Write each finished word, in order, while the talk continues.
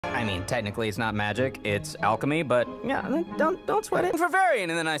I mean, technically it's not magic, it's alchemy, but yeah, don't sweat it. For Varian,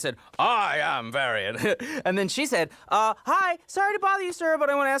 and then I said, I am Varian. And then she said, hi, sorry to bother you, sir,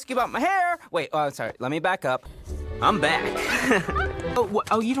 but I want to ask you about my hair. Wait, sorry, let me back up. I'm back.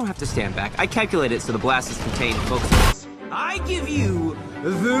 Oh, you don't have to stand back. I calculated it so the blast is contained, folks. I give you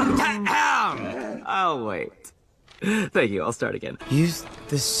the... Oh, wait. Thank you, I'll start again. Use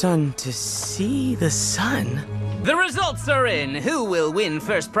the sun to see the sun. The results are in. Who will win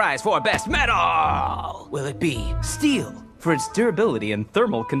first prize for best metal? Will it be steel for its durability and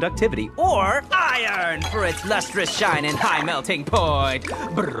thermal conductivity, or iron for its lustrous shine and high melting point?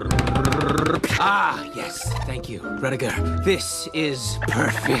 Ah, yes, thank you, Rudiger. This is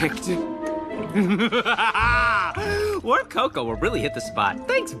perfect. Warm cocoa will really hit the spot.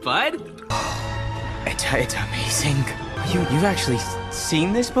 Thanks, bud. It's amazing. You've actually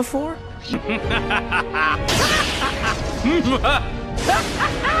seen this before? Okay.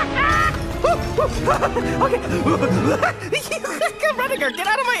 Rudiger, get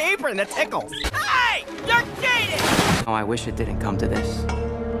out of my apron, that tickles. Hey, you're cheating! Oh, I wish it didn't come to this.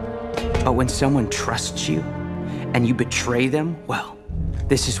 But when someone trusts you and you betray them, well,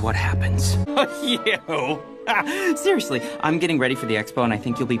 this is what happens. You. Seriously, I'm getting ready for the expo and I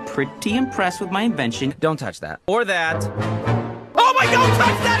think you'll be pretty impressed with my invention. Don't touch that. Or that. Oh my, don't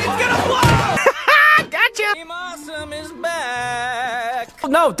touch that, it's gonna blow! Gotcha! Team Awesome is back.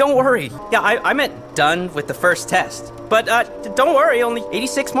 No, don't worry. Yeah, I meant done with the first test. But don't worry, only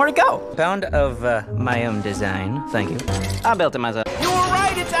 86 more to go. Pound of my own design. Thank you. I built it myself. You were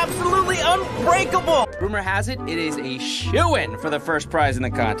right, it's absolutely unbreakable. Rumor has it, it is a shoo-in for the first prize in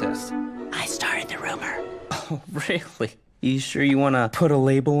the contest. I started the rumor. Oh, really? You sure you want to put a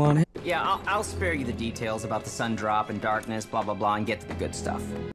label on it? Yeah, I'll spare you the details about the sun drop and darkness, blah, blah, blah, and get to the good stuff.